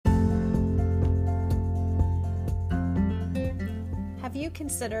you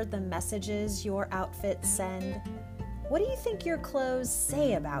considered the messages your outfits send? What do you think your clothes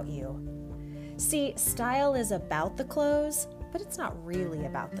say about you? See, style is about the clothes, but it's not really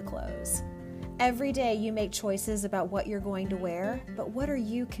about the clothes. Every day you make choices about what you're going to wear, but what are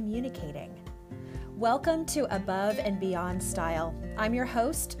you communicating? Welcome to Above and Beyond Style. I'm your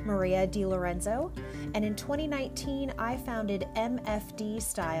host, Maria DiLorenzo, and in 2019, I founded MFD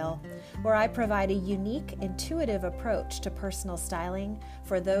Style, where I provide a unique, intuitive approach to personal styling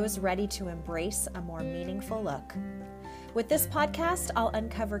for those ready to embrace a more meaningful look. With this podcast, I'll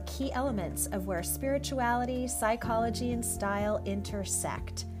uncover key elements of where spirituality, psychology, and style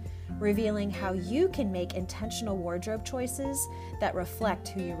intersect, revealing how you can make intentional wardrobe choices that reflect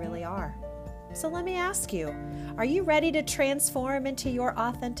who you really are. So let me ask you, are you ready to transform into your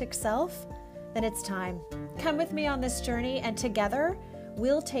authentic self? Then it's time. Come with me on this journey, and together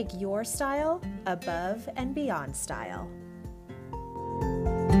we'll take your style above and beyond style.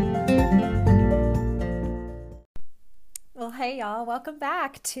 Well, hey y'all, welcome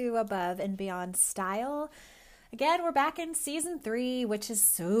back to Above and Beyond Style. Again, we're back in season 3, which is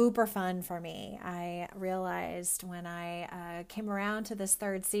super fun for me. I realized when I came around to this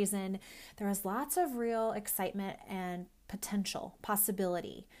 3rd season, there was lots of real excitement and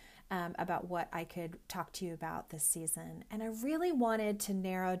possibility about what I could talk to you about this season. And I really wanted to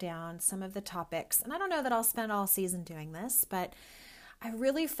narrow down some of the topics. And I don't know that I'll spend all season doing this, but I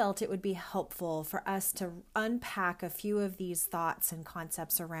really felt it would be helpful for us to unpack a few of these thoughts and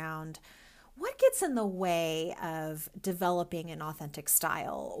concepts around what gets in the way of developing an authentic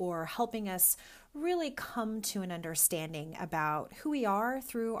style or helping us really come to an understanding about who we are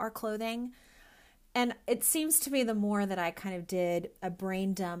through our clothing. And it seems to me the more that I kind of did a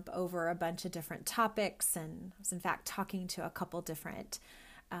brain dump over a bunch of different topics, and I was in fact talking to a couple different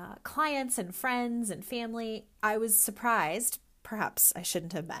clients and friends and family, I was surprised. Perhaps I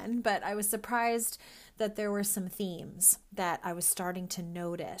shouldn't have been, but I was surprised that there were some themes that I was starting to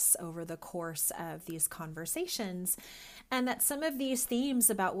notice over the course of these conversations, and that some of these themes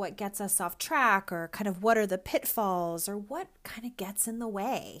about what gets us off track, or kind of what are the pitfalls, or what kind of gets in the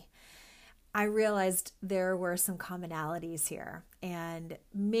way, I realized there were some commonalities here. And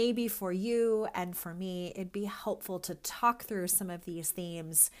maybe for you and for me, it'd be helpful to talk through some of these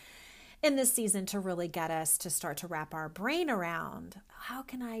themes in this season to really get us to start to wrap our brain around, how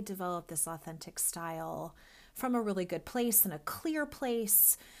can I develop this authentic style from a really good place and a clear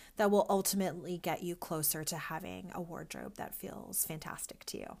place that will ultimately get you closer to having a wardrobe that feels fantastic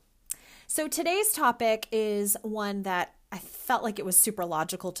to you. So today's topic is one that I felt like it was super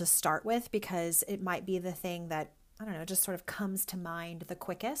logical to start with, because it might be the thing that, I don't know, just sort of comes to mind the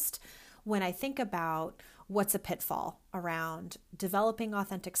quickest when I think about what's a pitfall around developing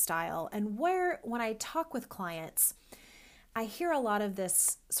authentic style. And when I talk with clients, I hear a lot of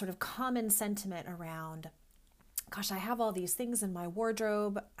this sort of common sentiment around, gosh, I have all these things in my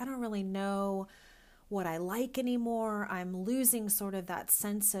wardrobe. I don't really know what I like anymore. I'm losing sort of that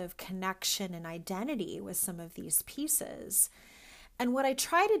sense of connection and identity with some of these pieces. And what I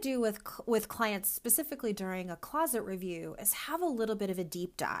try to do with clients, specifically during a closet review, is have a little bit of a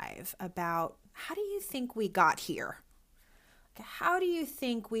deep dive about, how do you think we got here? How do you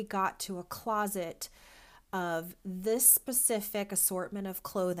think we got to a closet of this specific assortment of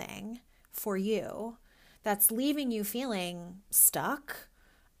clothing for you that's leaving you feeling stuck,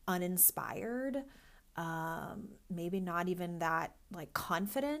 uninspired, maybe not even that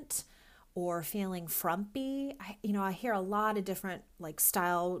confident, or feeling frumpy? I hear a lot of different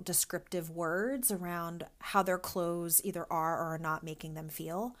style descriptive words around how their clothes either are or are not making them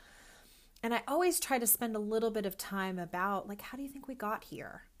feel. And I always try to spend a little bit of time about how do you think we got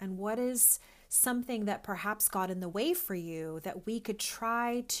here? And what is something that perhaps got in the way for you that we could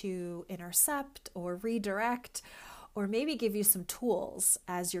try to intercept or redirect, or maybe give you some tools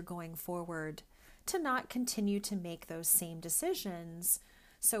as you're going forward to not continue to make those same decisions,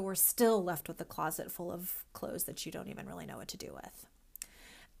 so we're still left with a closet full of clothes that you don't even really know what to do with.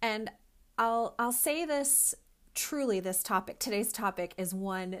 And I'll say this truly, today's topic is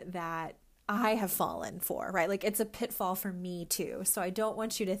one that I have fallen for, right? It's a pitfall for me too. So I don't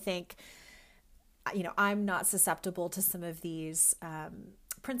want you to think, I'm not susceptible to some of these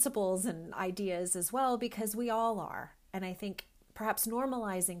principles and ideas as well, because we all are. And I think perhaps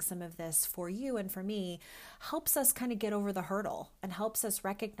normalizing some of this for you and for me helps us kind of get over the hurdle and helps us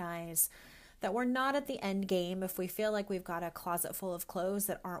recognize that we're not at the end game if we feel like we've got a closet full of clothes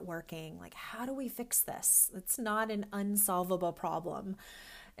that aren't working. How do we fix this? It's not an unsolvable problem.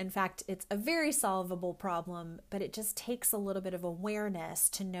 In fact, it's a very solvable problem, but it just takes a little bit of awareness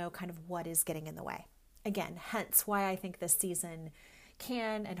to know kind of what is getting in the way. Again, hence why I think this season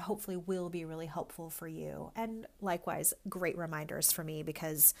can and hopefully will be really helpful for you. And likewise, great reminders for me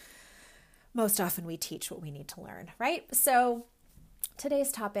because most often we teach what we need to learn, right? So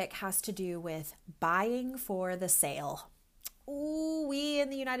today's topic has to do with buying for the sale. Ooh, we in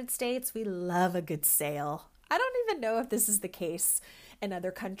the United States, we love a good sale. I don't even know if this is the case in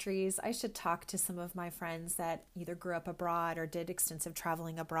other countries. I should talk to some of my friends that either grew up abroad or did extensive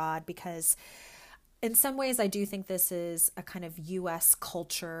traveling abroad, because in some ways I do think this is a kind of US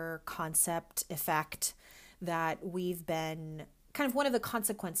culture concept effect that we've been kind of one of the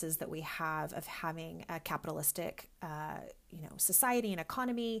consequences that we have of having a capitalistic, society and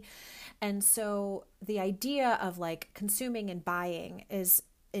economy. And so the idea of like consuming and buying is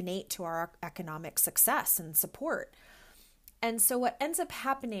innate to our economic success and support. And so what ends up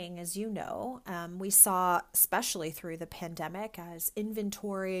happening, as you know, we saw, especially through the pandemic, as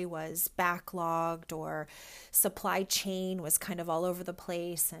inventory was backlogged or supply chain was kind of all over the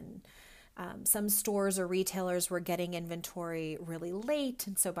place, and some stores or retailers were getting inventory really late.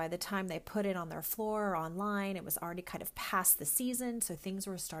 And so by the time they put it on their floor or online, it was already kind of past the season. So things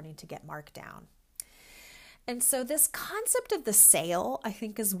were starting to get marked down. And so this concept of the sale, I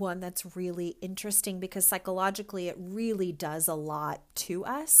think, is one that's really interesting because psychologically it really does a lot to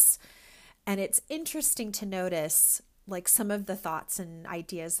us. And it's interesting to notice like some of the thoughts and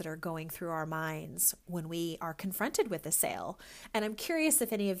ideas that are going through our minds when we are confronted with a sale. And I'm curious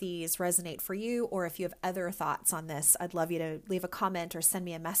if any of these resonate for you, or if you have other thoughts on this. I'd love you to leave a comment or send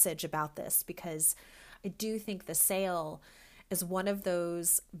me a message about this, because I do think the sale is one of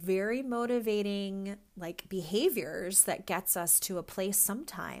those very motivating like behaviors that gets us to a place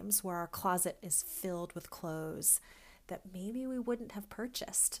sometimes where our closet is filled with clothes that maybe we wouldn't have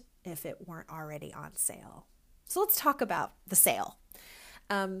purchased if it weren't already on sale. So let's talk about the sale.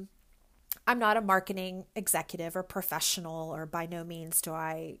 I'm not a marketing executive or professional, or by no means do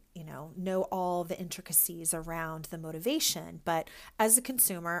I, know all the intricacies around the motivation. But as a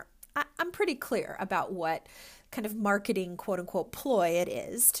consumer, I'm pretty clear about what kind of marketing, quote unquote, ploy it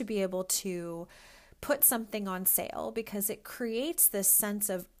is to be able to put something on sale, because it creates this sense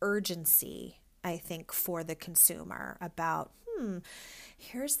of urgency, I think, for the consumer about,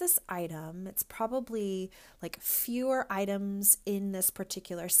 here's this item. It's probably like fewer items in this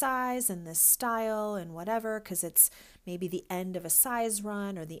particular size and this style and whatever, because it's maybe the end of a size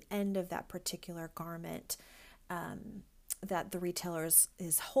run or the end of that particular garment that the retailer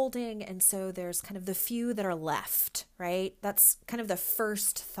is holding. And so there's kind of the few that are left, right? That's kind of the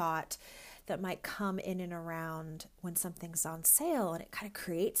first thought that might come in and around when something's on sale. And it kind of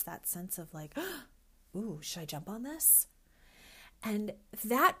creates that sense of like, ooh, should I jump on this? And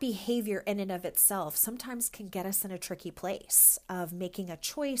that behavior in and of itself sometimes can get us in a tricky place of making a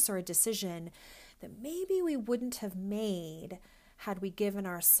choice or a decision that maybe we wouldn't have made had we given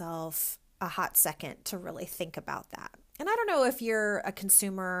ourselves a hot second to really think about that. And I don't know if you're a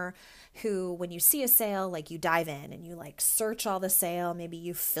consumer who, when you see a sale, like you dive in and you like search all the sale, maybe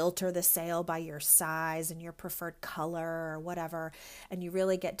you filter the sale by your size and your preferred color or whatever, and you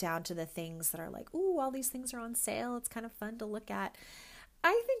really get down to the things that are like, ooh, all these things are on sale. It's kind of fun to look at.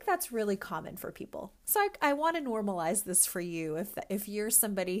 I think that's really common for people. So I want to normalize this for you. If you're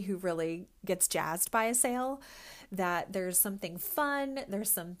somebody who really gets jazzed by a sale, that there's something fun, there's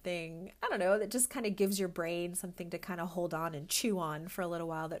something, I don't know, that just kind of gives your brain something to kind of hold on and chew on for a little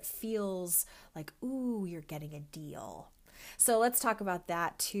while that feels like, ooh, you're getting a deal. So let's talk about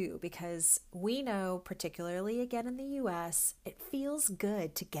that too, because we know, particularly again in the US, it feels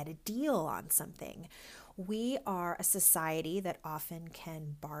good to get a deal on something. We are a society that often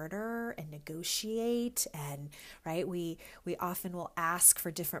can barter and negotiate, and right, we often will ask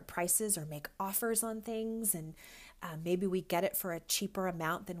for different prices or make offers on things, and maybe we get it for a cheaper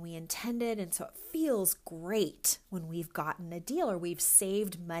amount than we intended, and so it feels great when we've gotten a deal or we've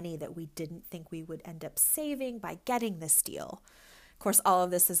saved money that we didn't think we would end up saving by getting this deal. Of course, all of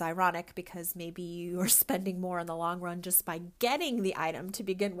this is ironic because maybe you are spending more in the long run just by getting the item to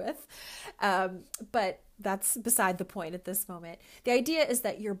begin with. But that's beside the point at this moment. The idea is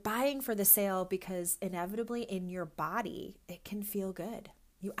that you're buying for the sale because inevitably in your body, it can feel good.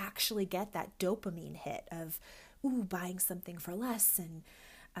 You actually get that dopamine hit of, ooh, buying something for less, and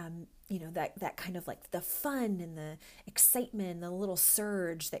that kind of like the fun and the excitement, the little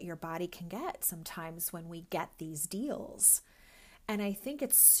surge that your body can get sometimes when we get these deals. And I think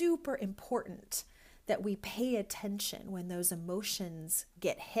it's super important that we pay attention when those emotions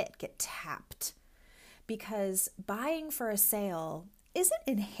get tapped, because buying for a sale isn't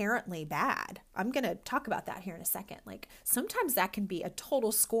inherently bad. I'm going to talk about that here in a second. Like sometimes that can be a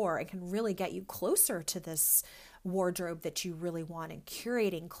total score and can really get you closer to this wardrobe that you really want and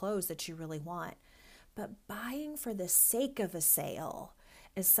curating clothes that you really want. But buying for the sake of a sale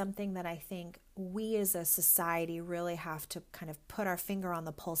is something that I think we as a society really have to kind of put our finger on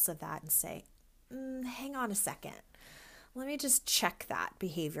the pulse of that and say, hang on a second. Let me just check that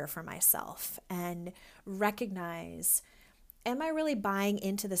behavior for myself and recognize, am I really buying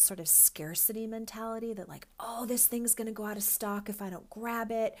into this sort of scarcity mentality that like, oh, this thing's going to go out of stock if I don't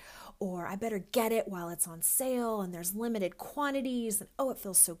grab it, or I better get it while it's on sale and there's limited quantities and oh, it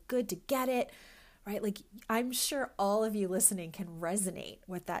feels so good to get it, right? Like I'm sure all of you listening can resonate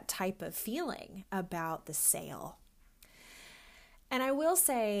with that type of feeling about the sale. And I will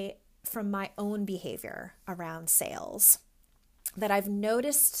say from my own behavior around sales, that I've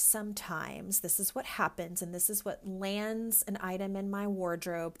noticed sometimes this is what happens and this is what lands an item in my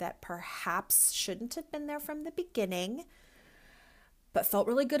wardrobe that perhaps shouldn't have been there from the beginning, but felt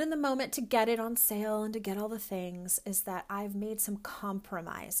really good in the moment to get it on sale and to get all the things, is that I've made some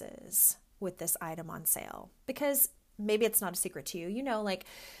compromises with this item on sale. Because maybe it's not a secret to you, you know, like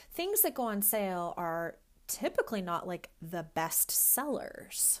things that go on sale are typically not like the best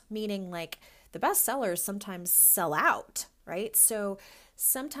sellers, meaning like the best sellers sometimes sell out, right? So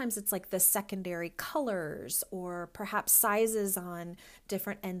sometimes it's like the secondary colors or perhaps sizes on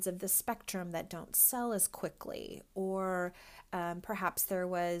different ends of the spectrum that don't sell as quickly, or perhaps there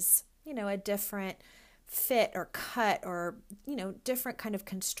was, you know, a different fit or cut or, you know, different kind of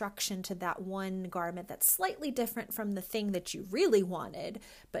construction to that one garment that's slightly different from the thing that you really wanted.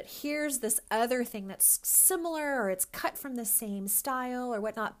 But here's this other thing that's similar, or it's cut from the same style or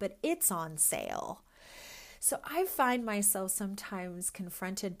whatnot, but it's on sale. So I find myself sometimes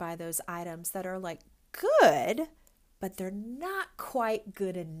confronted by those items that are like good, but they're not quite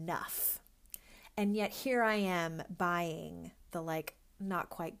good enough. And yet here I am buying the like not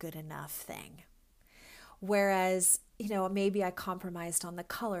quite good enough thing. Whereas, you know, maybe I compromised on the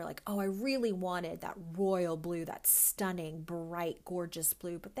color, like, oh, I really wanted that royal blue, that stunning, bright, gorgeous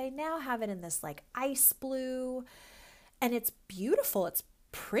blue, but they now have it in this like ice blue, and it's beautiful. It's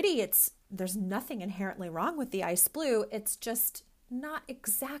pretty. There's nothing inherently wrong with the ice blue. It's just not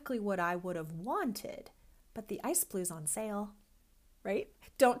exactly what I would have wanted, but the ice blue's on sale, right?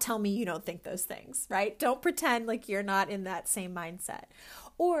 Don't tell me you don't think those things, right? Don't pretend like you're not in that same mindset.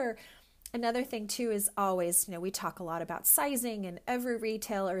 Or another thing too is always, you know, we talk a lot about sizing and every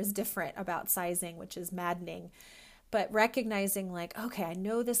retailer is different about sizing, which is maddening. But recognizing like, okay, I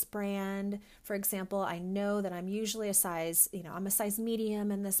know this brand, for example, I know that I'm usually a size, you know, I'm a size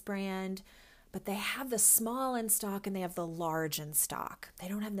medium in this brand, but they have the small in stock and they have the large in stock. They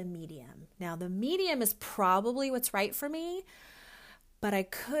don't have the medium. Now the medium is probably what's right for me, but I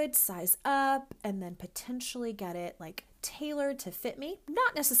could size up and then potentially get it like tailored to fit me.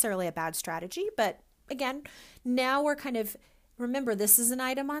 Not necessarily a bad strategy, but again, now we're kind of, remember, this is an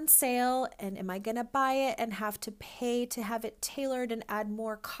item on sale, and am I going to buy it and have to pay to have it tailored and add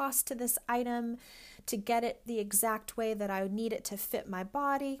more cost to this item to get it the exact way that I would need it to fit my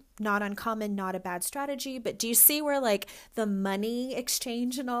body? Not uncommon, not a bad strategy, but do you see where like the money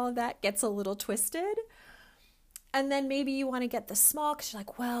exchange and all of that gets a little twisted? And then maybe you want to get the small because you're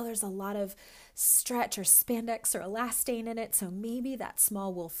like, well, there's a lot of stretch or spandex or elastane in it, so maybe that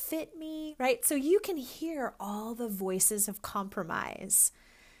small will fit me, right? So you can hear all the voices of compromise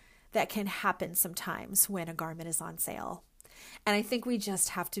that can happen sometimes when a garment is on sale. And I think we just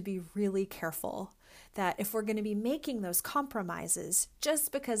have to be really careful that if we're going to be making those compromises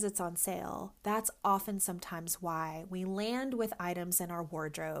just because it's on sale, that's often sometimes why we land with items in our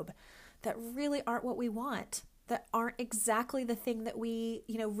wardrobe that really aren't what we want, that aren't exactly the thing that we,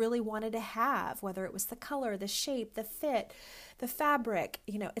 you know, really wanted to have, whether it was the color, the shape, the fit, the fabric,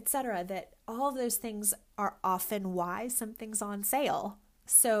 you know, etc. That all of those things are often why something's on sale.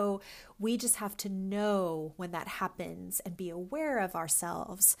 So we just have to know when that happens and be aware of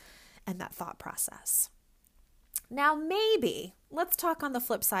ourselves and that thought process. Now, maybe let's talk on the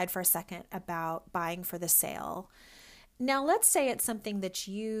flip side for a second about buying for the sale. Now, let's say it's something that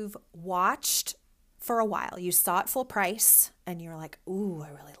you've watched for a while. You saw it full price and you're like, ooh, I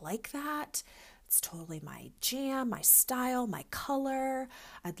really like that. It's totally my jam, my style, my color.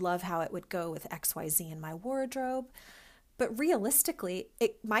 I'd love how it would go with XYZ in my wardrobe. But realistically,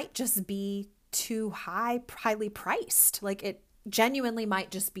 it might just be too highly priced. Like it genuinely might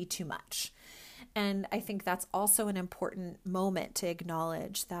just be too much. And I think that's also an important moment to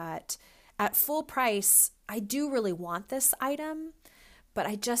acknowledge that at full price, I do really want this item, but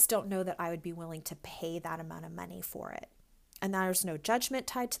I just don't know that I would be willing to pay that amount of money for it. And there's no judgment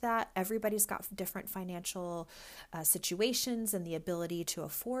tied to that. Everybody's got different financial situations and the ability to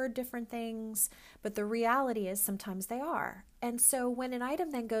afford different things. But the reality is sometimes they are. And so when an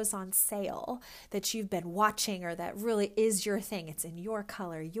item then goes on sale that you've been watching or that really is your thing, it's in your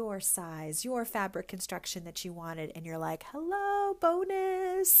color, your size, your fabric construction that you wanted, and you're like, hello,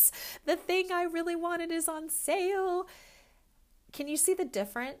 bonus, the thing I really wanted is on sale. Can you see the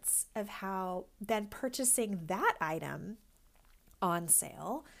difference of how then purchasing that item on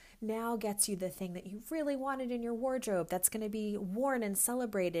sale now gets you the thing that you really wanted in your wardrobe that's going to be worn and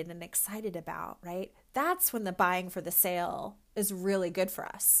celebrated and excited about, right? That's when the buying for the sale is really good for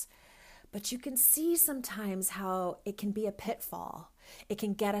us. But you can see sometimes how it can be a pitfall. It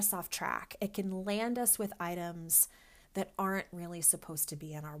can get us off track. It can land us with items that aren't really supposed to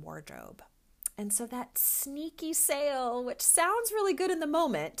be in our wardrobe. And so that sneaky sale, which sounds really good in the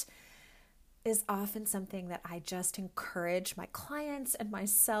moment, is often something that I just encourage my clients and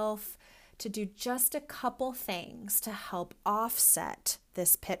myself to do just a couple things to help offset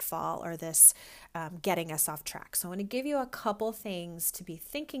this pitfall or this getting us off track. So I want to give you a couple things to be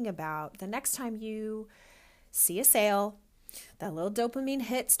thinking about the next time you see a sale. That little dopamine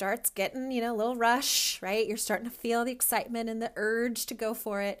hit starts getting, a little rush, right? You're starting to feel the excitement and the urge to go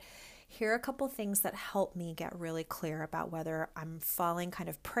for it. Here are a couple things that help me get really clear about whether I'm falling kind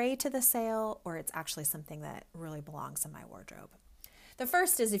of prey to the sale or it's actually something that really belongs in my wardrobe. The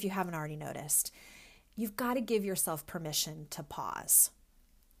first is, if you haven't already noticed, you've got to give yourself permission to pause.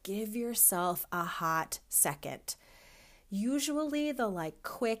 Give yourself a hot second. Usually the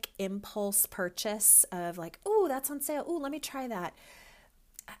quick impulse purchase of oh, that's on sale. Oh, let me try that.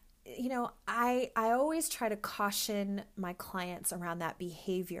 I always try to caution my clients around that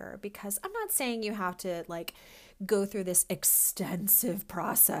behavior, because I'm not saying you have to go through this extensive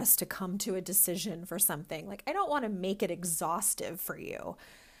process to come to a decision for something. I don't want to make it exhaustive for you,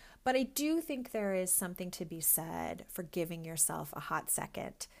 but I do think there is something to be said for giving yourself a hot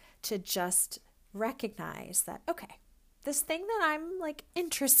second to just recognize that, okay, this thing that I'm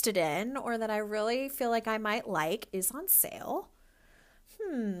interested in or that I really feel like I might like is on sale.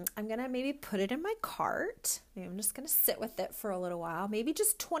 I'm going to maybe put it in my cart. Maybe I'm just going to sit with it for a little while, maybe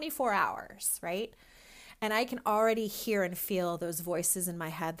just 24 hours, right? And I can already hear and feel those voices in my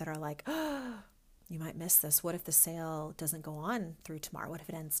head that are like, oh, you might miss this. What if the sale doesn't go on through tomorrow? What if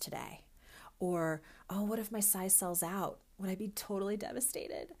it ends today? Or, oh, what if my size sells out? Would I be totally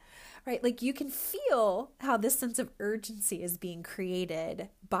devastated? Right? You can feel how this sense of urgency is being created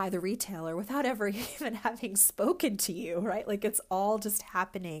by the retailer without ever even having spoken to you, right? It's all just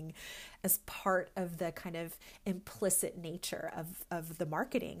happening as part of the kind of implicit nature of the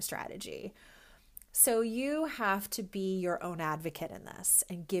marketing strategy. So you have to be your own advocate in this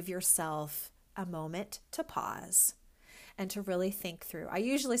and give yourself a moment to pause and to really think through. I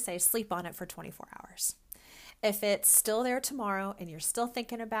usually say sleep on it for 24 hours. If it's still there tomorrow and you're still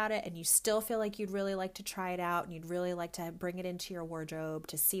thinking about it and you still feel like you'd really like to try it out and you'd really like to bring it into your wardrobe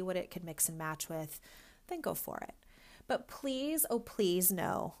to see what it could mix and match with, then go for it. But please, oh please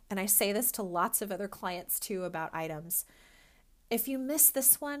know, and I say this to lots of other clients too about items, if you miss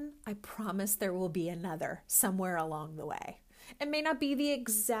this one, I promise there will be another somewhere along the way. It may not be the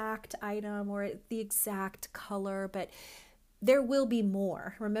exact item or the exact color, but there will be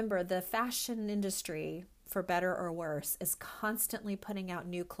more. Remember, the fashion industry, for better or worse, is constantly putting out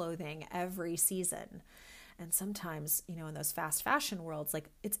new clothing every season. And sometimes, in those fast fashion worlds,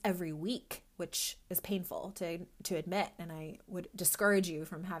 it's every week, which is painful to admit. And I would discourage you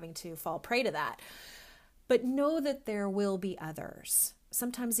from having to fall prey to that. But know that there will be others,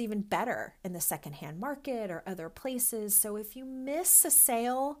 sometimes even better in the secondhand market or other places. So if you miss a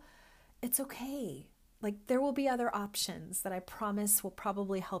sale, it's okay. There will be other options that I promise will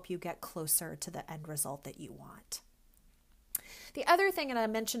probably help you get closer to the end result that you want. The other thing that I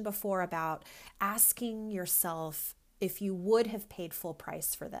mentioned before about asking yourself if you would have paid full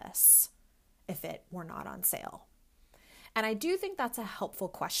price for this if it were not on sale. And I do think that's a helpful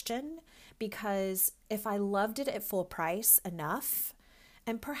question, because if I loved it at full price enough,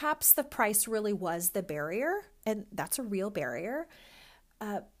 and perhaps the price really was the barrier, and that's a real barrier,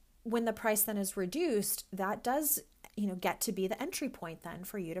 when the price then is reduced, that does, get to be the entry point then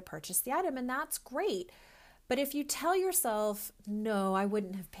for you to purchase the item. And that's great. But if you tell yourself, no, I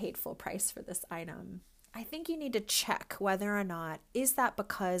wouldn't have paid full price for this item, I think you need to check whether or not, is that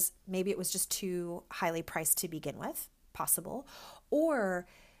because maybe it was just too highly priced to begin with, possible, or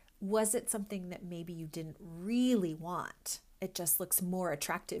was it something that maybe you didn't really want? It just looks more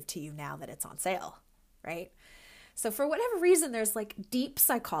attractive to you now that it's on sale, right? So for whatever reason, there's like deep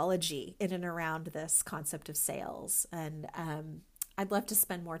psychology in and around this concept of sales. And I'd love to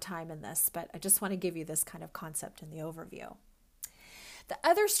spend more time in this, but I just want to give you this kind of concept in the overview. The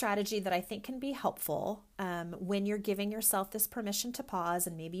other strategy that I think can be helpful when you're giving yourself this permission to pause,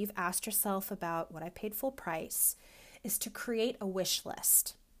 and maybe you've asked yourself about what I paid full price, is to create a wish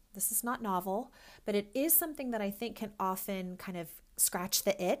list. This is not novel, but it is something that I think can often kind of scratch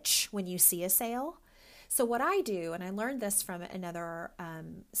the itch when you see a sale. So what I do, and I learned this from another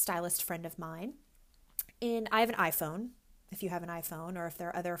stylist friend of mine, I have an iPhone, if you have an iPhone, or if there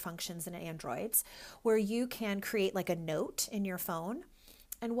are other functions in Androids, where you can create like a note in your phone.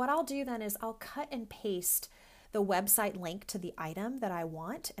 And what I'll do then is I'll cut and paste the website link to the item that I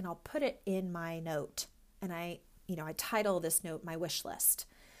want, and I'll put it in my note. And I title this note my wish list.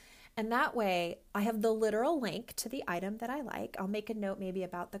 And that way I have the literal link to the item that I like. I'll make a note maybe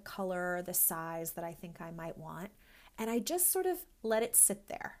about the color, the size that I think I might want. And I just sort of let it sit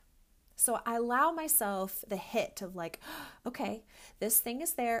there. So I allow myself the hit of like, okay, this thing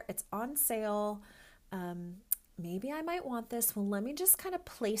is there. It's on sale. Maybe I might want this. Well, let me just kind of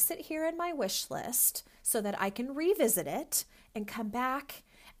place it here in my wish list so that I can revisit it and come back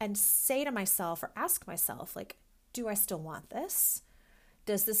and say to myself or ask myself, like, do I still want this?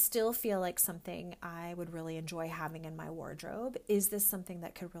 Does this still feel like something I would really enjoy having in my wardrobe? Is this something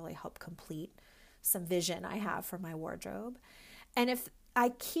that could really help complete some vision I have for my wardrobe? And if I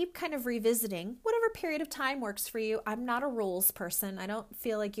keep kind of revisiting whatever period of time works for you, I'm not a rules person. I don't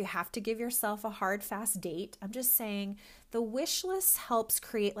feel like you have to give yourself a hard, fast date. I'm just saying the wish list helps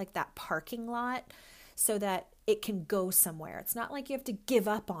create like that parking lot so that it can go somewhere. It's not like you have to give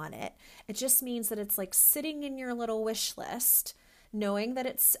up on it. It just means that it's like sitting in your little wish list, knowing that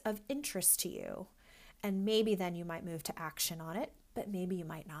it's of interest to you. And maybe then you might move to action on it, but maybe you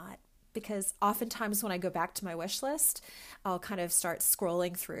might not. Because oftentimes when I go back to my wish list, I'll kind of start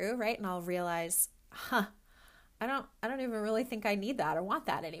scrolling through, right? And I'll realize, I don't even really think I need that or want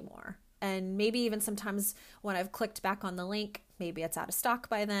that anymore. And maybe even sometimes when I've clicked back on the link, maybe it's out of stock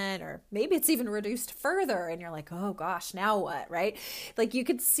by then, or maybe it's even reduced further. And you're like, oh gosh, now what, right? Like you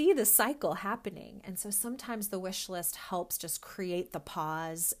could see the cycle happening. And so sometimes the wish list helps just create the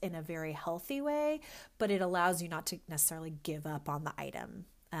pause in a very healthy way, but it allows you not to necessarily give up on the item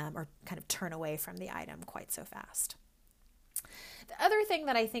or kind of turn away from the item quite so fast. The other thing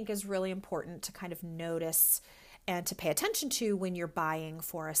that I think is really important to kind of notice and to pay attention to when you're buying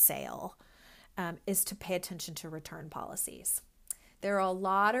for a sale is to pay attention to return policies. There are a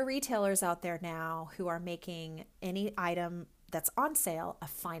lot of retailers out there now who are making any item that's on sale a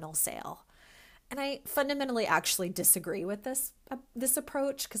final sale. And I fundamentally actually disagree with this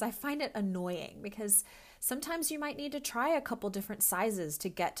approach because I find it annoying because sometimes you might need to try a couple different sizes to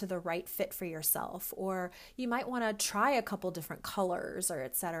get to the right fit for yourself, or you might want to try a couple different colors or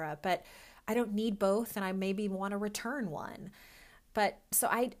etc. But I don't need both and I maybe want to return one. But so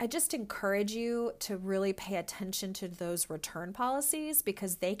I just encourage you to really pay attention to those return policies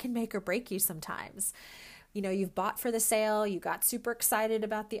because they can make or break you sometimes. You know, you've bought for the sale, you got super excited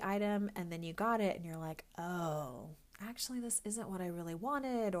about the item, and then you got it and you're like, oh, actually this isn't what I really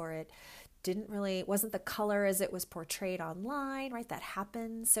wanted, or it wasn't the color as it was portrayed online, right? That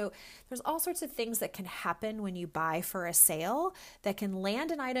happens. So there's all sorts of things that can happen when you buy for a sale that can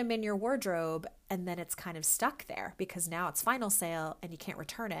land an item in your wardrobe and then it's kind of stuck there because now it's final sale and you can't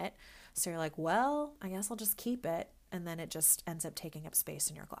return it. So you're like, well, I guess I'll just keep it. And then it just ends up taking up space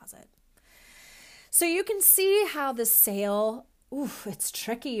in your closet. So you can see how the sale, it's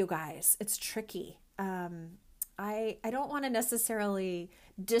tricky, you guys. It's tricky. I don't want to necessarily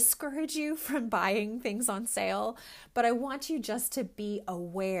discourage you from buying things on sale, but I want you just to be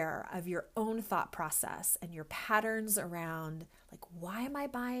aware of your own thought process and your patterns around, like, why am I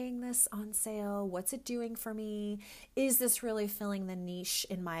buying this on sale? What's it doing for me? Is this really filling the niche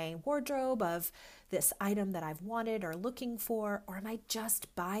in my wardrobe of this item that I've wanted or looking for, or am I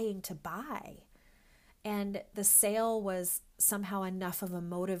just buying to buy? And the sale was somehow enough of a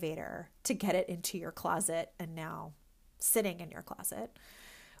motivator to get it into your closet and now sitting in your closet,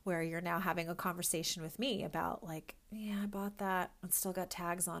 where you're now having a conversation with me about like, yeah, I bought that. It's still got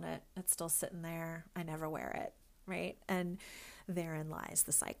tags on it. It's still sitting there. I never wear it, right? And therein lies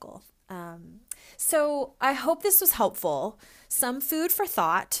the cycle. So I hope this was helpful. Some food for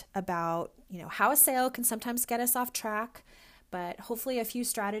thought about, how a sale can sometimes get us off track, but hopefully a few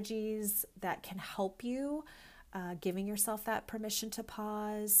strategies that can help you, giving yourself that permission to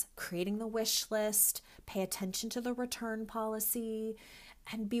pause, creating the wish list, pay attention to the return policy,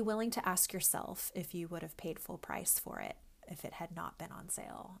 and be willing to ask yourself if you would have paid full price for it. if it had not been on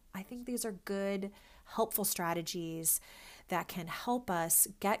sale. I think these are good, helpful strategies that can help us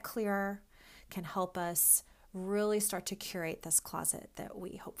get clearer, can help us really start to curate this closet that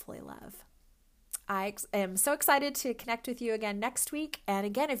we hopefully love. I am so excited to connect with you again next week. And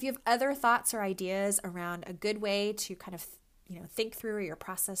again, if you have other thoughts or ideas around a good way to kind of think through your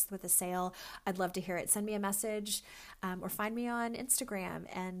process with a sale, I'd love to hear it. Send me a message or find me on Instagram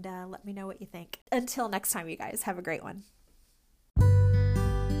and let me know what you think. Until next time, you guys, have a great one.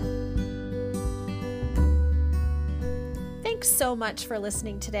 Thanks so much for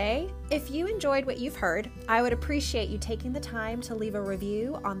listening today. If you enjoyed what you've heard, I would appreciate you taking the time to leave a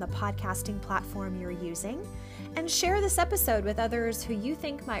review on the podcasting platform you're using and share this episode with others who you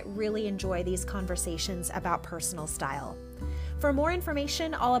think might really enjoy these conversations about personal style. For more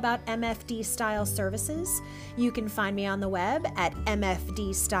information all about MFD Style services, you can find me on the web at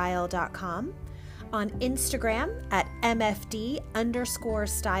mfdstyle.com, on Instagram at mfd_style,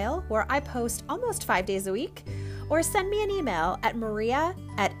 where I post almost 5 days a week, or send me an email at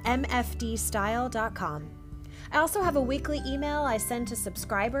maria@mfdstyle.com. I also have a weekly email I send to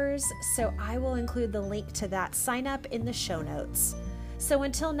subscribers, so I will include the link to that sign up in the show notes. So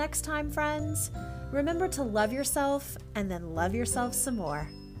until next time, friends, remember to love yourself and then love yourself some more.